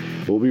free.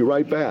 We'll be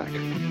right back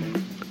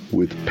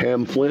with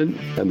Pam Flynn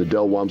and the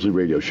Del Walmsley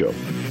Radio Show.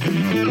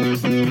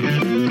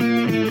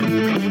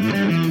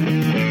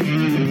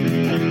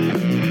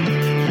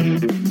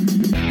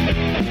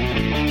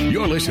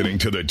 You're listening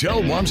to the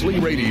Del Walmsley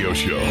Radio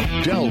Show.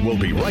 Del will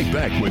be right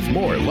back with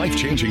more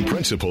life-changing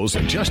principles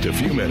in just a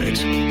few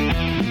minutes.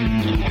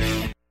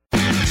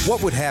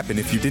 What would happen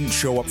if you didn't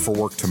show up for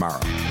work tomorrow?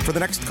 For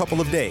the next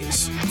couple of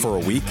days? For a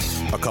week?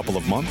 A couple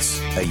of months?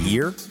 A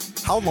year?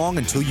 How long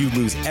until you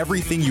lose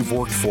everything you've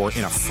worked for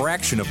in a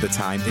fraction of the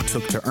time it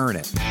took to earn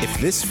it? If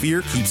this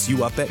fear keeps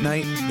you up at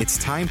night, it's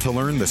time to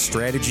learn the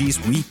strategies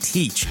we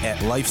teach at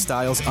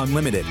Lifestyles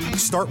Unlimited.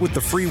 Start with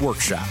the free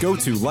workshop. Go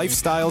to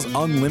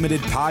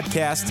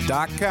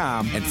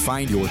lifestylesunlimitedpodcast.com and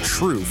find your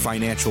true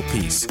financial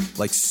peace,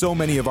 like so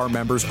many of our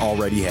members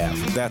already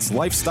have. That's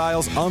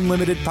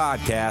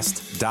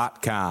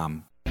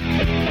lifestylesunlimitedpodcast.com.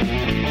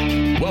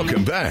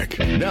 Welcome back.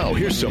 Now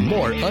here's some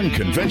more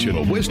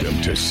unconventional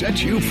wisdom to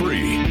set you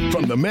free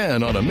from the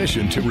man on a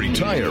mission to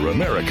retire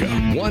America,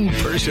 one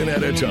person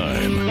at a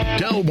time,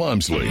 Del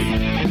Walmsley.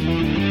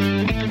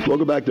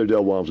 Welcome back to the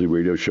Del Walmsley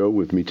Radio Show.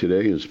 With me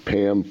today is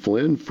Pam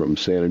Flynn from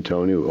San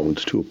Antonio, who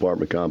owns 2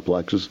 apartment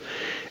complexes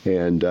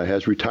and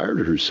has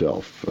retired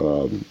herself.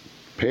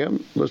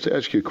 Pam, let's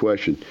ask you a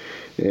question.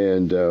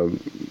 And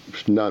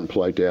it's not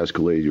polite to ask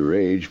a lady your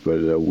age,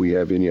 but we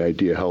have any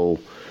idea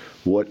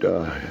what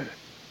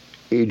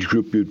age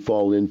group you'd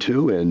fall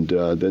into? And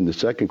then the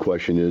second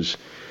question is,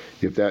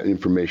 if that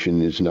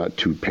information is not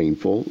too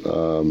painful,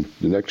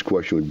 the next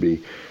question would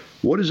be,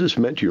 what has this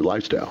meant to your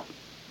lifestyle?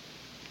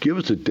 Give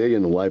us a day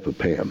in the life of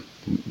Pam,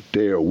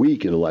 day or a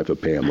week in the life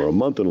of Pam, or a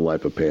month in the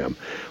life of Pam.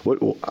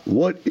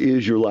 What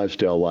is your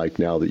lifestyle like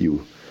now that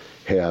you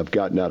have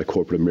gotten out of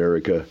corporate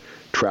America,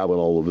 traveling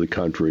all over the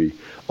country?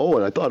 Oh,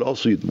 and I thought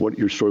also what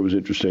your story was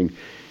interesting.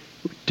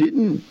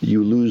 Didn't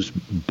you lose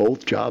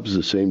both jobs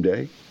the same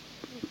day?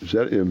 Is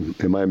that,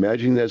 am I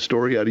imagining that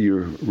story out of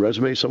your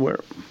resume somewhere?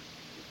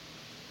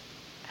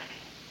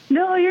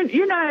 No,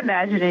 you're not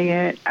imagining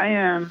it. I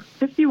am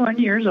 51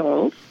 years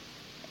old,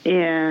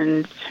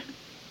 and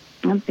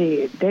let's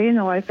see, day in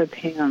the life of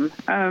Pam.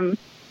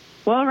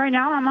 Well, right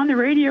now I'm on the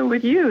radio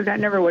with you.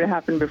 That never would have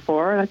happened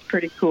before. That's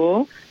pretty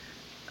cool.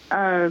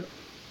 I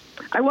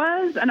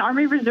was an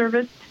Army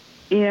reservist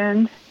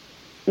and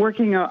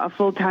working a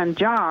full-time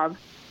job.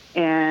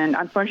 And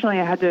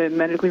unfortunately, I had to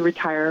medically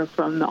retire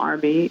from the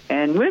Army.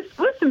 And with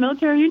the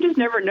military, you just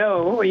never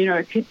know.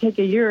 It could take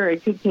a year,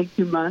 it could take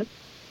 2 months.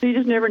 So you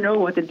just never know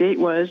what the date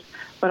was.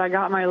 But I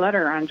got my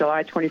letter on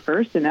July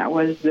 21st, and that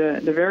was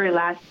the very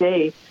last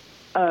day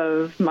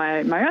of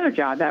my other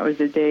job. That was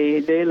the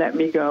day they let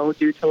me go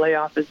due to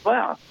layoff as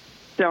well.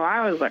 So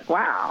I was like,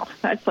 wow,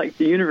 that's like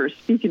the universe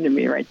speaking to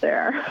me right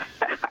there.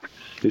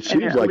 It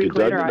seems like it,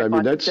 doesn't it? I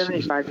mean, that's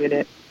 75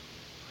 unit.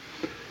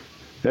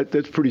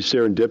 That's pretty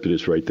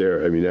serendipitous right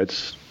there. I mean,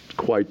 that's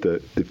quite the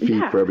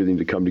feat for everything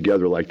to come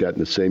together like that in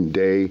the same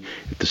day,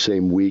 the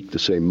same week, the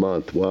same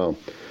month. Wow.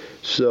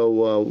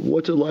 So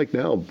what's it like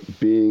now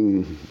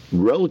being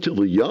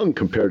relatively young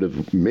compared to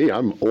me?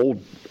 I'm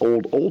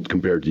old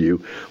compared to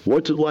you.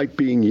 What's it like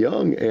being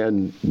young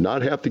and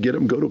not have to get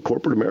up and go to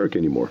corporate America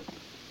anymore?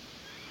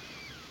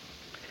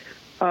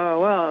 Oh,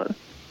 well,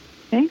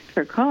 thanks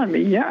for calling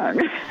me young.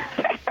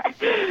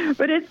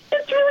 But it's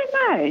really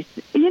nice.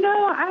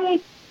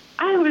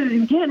 I was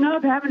getting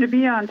up, having to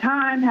be on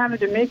time, having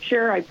to make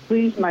sure I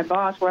pleased my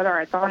boss, whether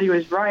I thought he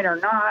was right or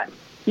not.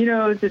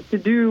 to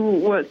do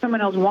what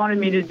someone else wanted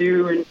me to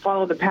do and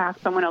follow the path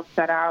someone else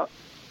set out.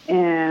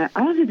 And I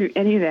don't have to do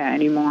any of that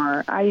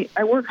anymore. I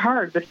work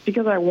hard, but it's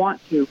because I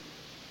want to.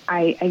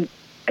 I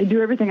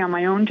do everything on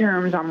my own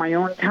terms, on my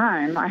own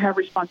time. I have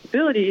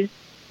responsibilities,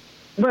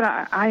 but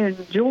I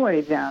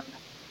enjoy them.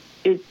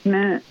 It's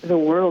meant the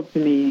world to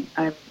me.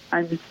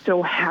 I'm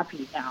so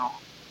happy now.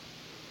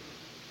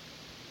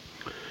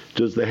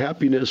 Does the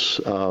happiness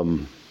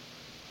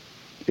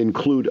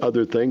include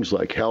other things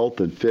like health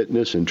and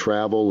fitness and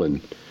travel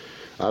and,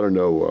 I don't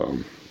know,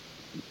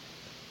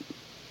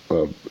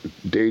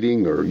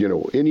 dating or,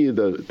 any of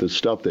the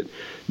stuff that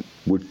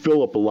would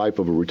fill up a life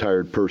of a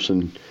retired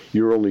person?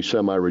 You're only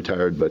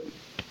semi-retired, but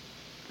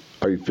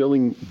are you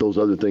filling those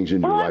other things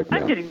in your life now?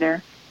 I'm getting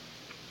there.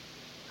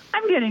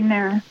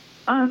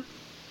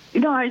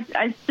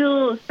 I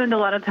still spend a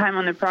lot of time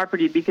on the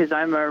property because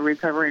I'm a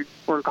recovering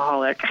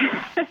workaholic.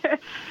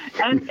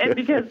 and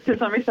because to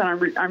some extent I'm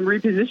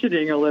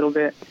repositioning a little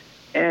bit,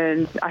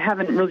 and I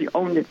haven't really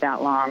owned it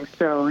that long.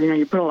 So,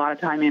 you put a lot of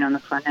time in on the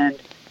front end.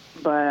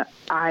 But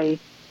I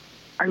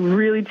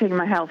really take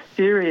my health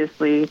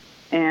seriously,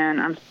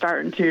 and I'm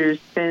starting to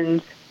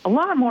spend a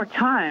lot more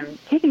time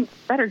taking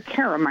better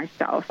care of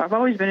myself. I've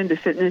always been into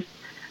fitness,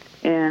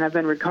 and I've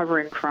been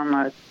recovering from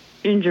an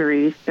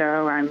injury,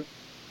 so I'm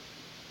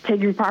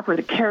taking proper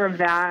care of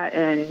that,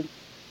 and,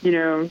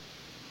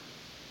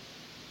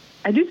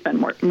 I do spend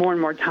more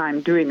and more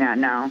time doing that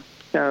now.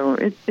 So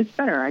it's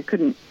better. I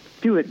couldn't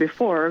do it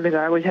before because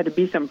I always had to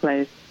be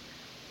someplace.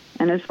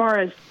 And as far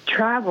as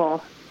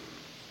travel,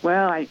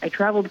 well, I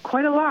traveled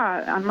quite a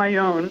lot on my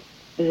own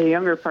as a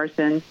younger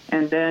person,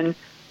 and then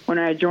when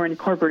I joined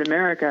corporate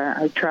America,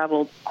 I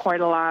traveled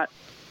quite a lot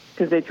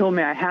because they told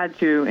me I had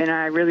to, and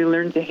I really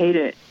learned to hate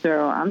it,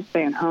 so I'm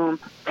staying home.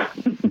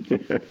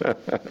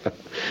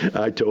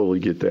 I totally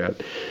get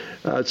that.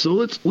 So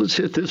let's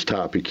hit this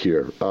topic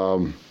here.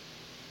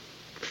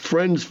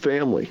 Friends,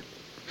 family,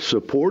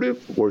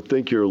 supportive or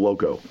think you're a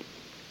loco?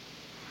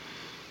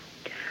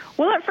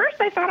 Well, at first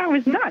I thought I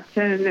was nuts,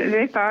 and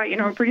they thought,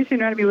 pretty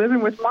soon I'd be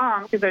living with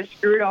Mom because I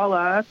screwed it all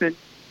up. And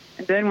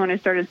then when I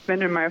started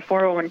spending my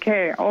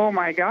 401k, oh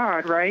my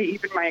God, right?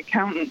 Even my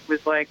accountant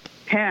was like,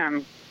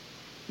 Pam,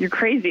 you're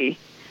crazy.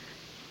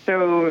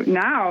 So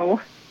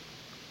now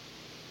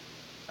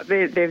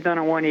they've done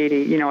a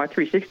 180, a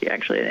 360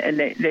 actually, and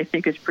they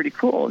think it's pretty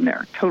cool, and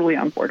they're totally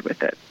on board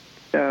with it.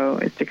 So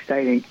it's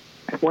exciting.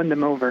 I've won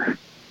them over.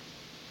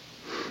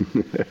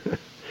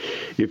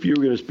 If you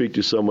were going to speak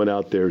to someone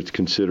out there that's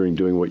considering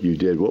doing what you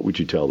did, what would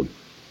you tell them?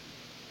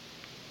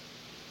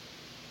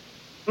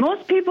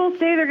 Most people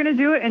say they're going to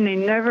do it, and they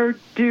never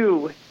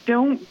do.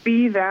 Don't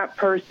be that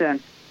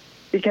person,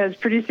 because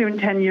pretty soon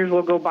 10 years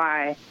will go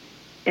by,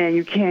 and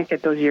you can't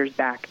get those years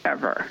back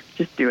ever.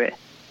 Just do it.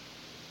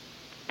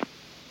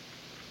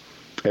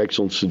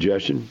 Excellent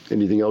suggestion.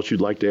 Anything else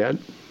you'd like to add?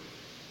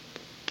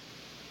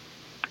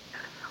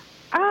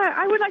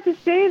 I would like to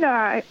say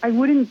that I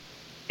wouldn't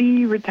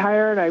be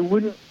retired. I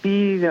wouldn't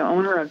be the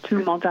owner of 2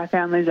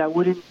 multifamilies. I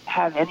wouldn't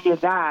have any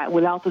of that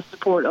without the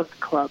support of the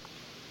club.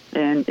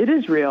 And it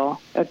is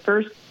real. At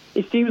first,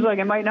 it seems like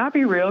it might not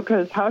be real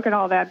because how can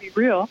all that be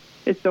real?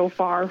 It's so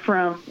far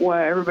from what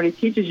everybody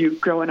teaches you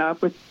growing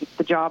up with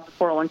the job, the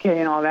 401k,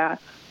 and all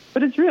that.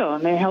 But it's real,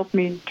 and they helped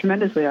me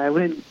tremendously. I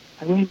wouldn't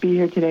be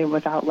here today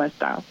without Les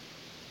Style.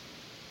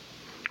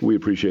 We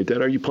appreciate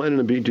that. Are you planning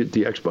to be at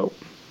the expo?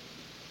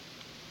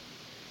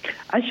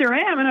 I sure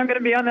am, and I'm going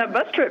to be on that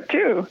bus trip,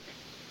 too.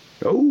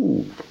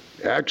 Oh,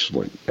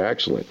 excellent,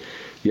 excellent.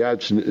 Yeah,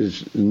 it's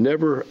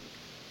never,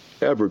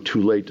 ever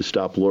too late to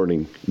stop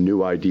learning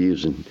new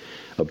ideas and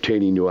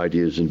obtaining new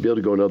ideas, and be able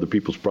to go on other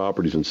people's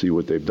properties and see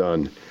what they've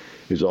done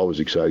is always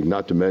exciting,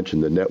 not to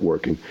mention the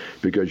networking,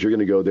 because you're going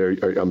to go there.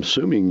 I'm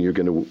assuming you're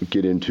going to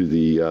get into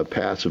the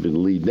passive and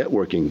lead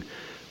networking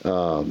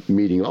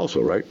meeting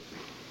also, right?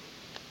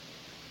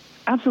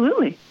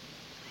 Absolutely.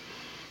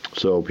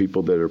 So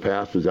people that are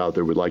passives out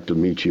there would like to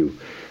meet you.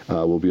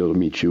 We'll be able to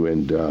meet you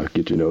and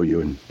get to know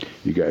you, and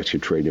you guys can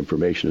trade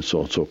information and so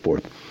on and so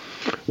forth.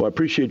 Well, I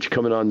appreciate you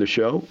coming on the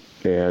show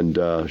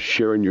and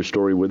sharing your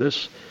story with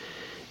us.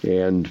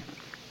 And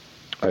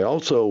I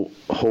also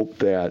hope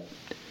that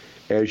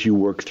as you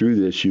work through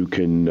this, you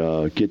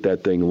can get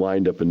that thing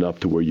lined up enough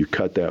to where you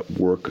cut that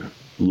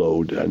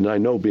workload. And I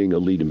know being a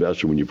lead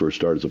investor when you first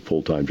start is a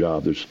full-time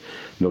job. There's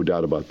no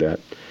doubt about that.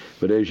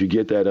 But as you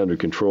get that under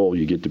control,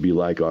 you get to be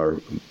like our,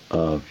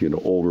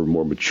 older,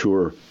 more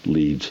mature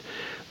leads,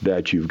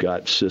 that you've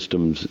got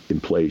systems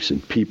in place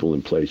and people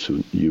in place so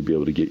you'll be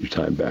able to get your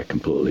time back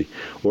completely,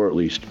 or at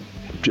least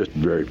just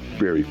very,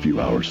 very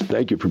few hours.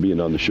 Thank you for being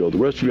on the show. The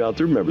rest of you out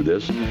there, remember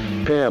this.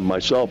 Pam,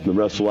 myself, and the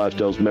rest of the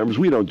Lifestyles members,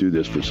 we don't do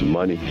this for some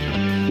money.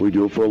 We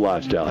do it for a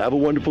lifestyle. Have a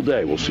wonderful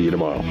day. We'll see you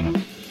tomorrow.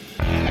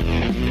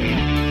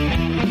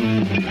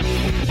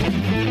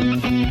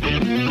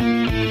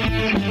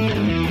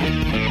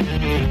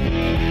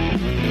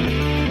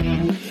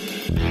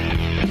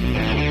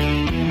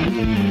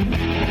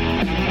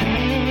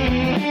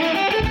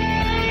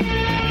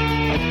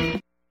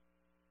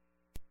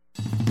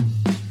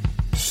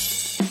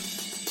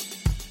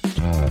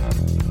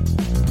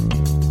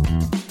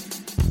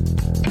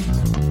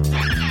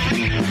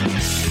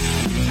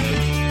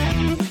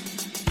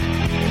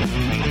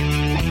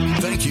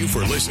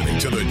 listening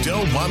to the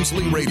Del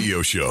Walmsley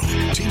Radio Show,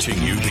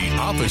 teaching you the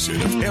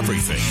opposite of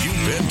everything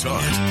you've been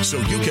taught so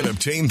you can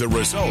obtain the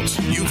results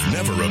you've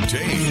never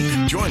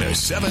obtained. Join us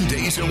 7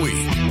 days a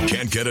week.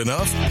 Can't get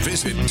enough?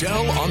 Visit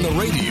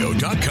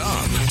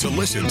DelOnTheRadio.com to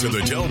listen to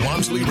the Del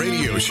Walmsley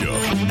Radio Show,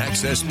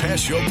 access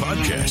past show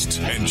podcasts,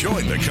 and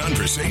join the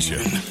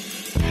conversation.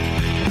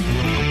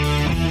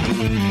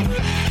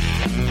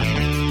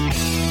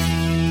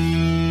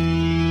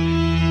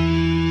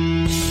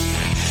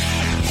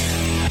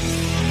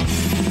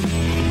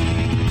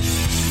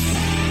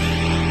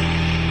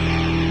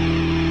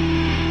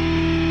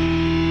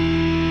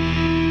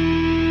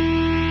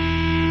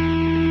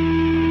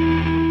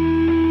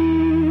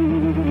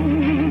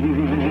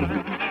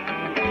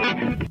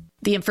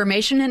 The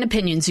information and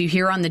opinions you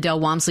hear on the Del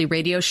Walmsley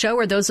Radio Show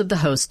are those of the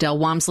host, Del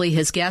Walmsley,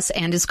 his guests,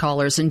 and his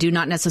callers, and do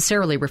not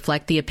necessarily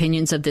reflect the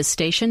opinions of this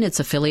station, its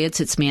affiliates,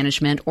 its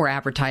management, or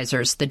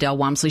advertisers. The Del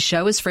Walmsley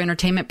Show is for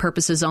entertainment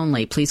purposes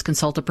only. Please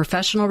consult a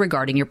professional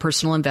regarding your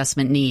personal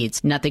investment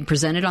needs. Nothing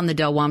presented on the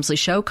Del Walmsley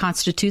Show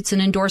constitutes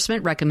an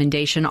endorsement,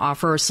 recommendation,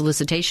 offer, or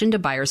solicitation to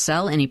buy or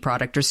sell any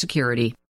product or security.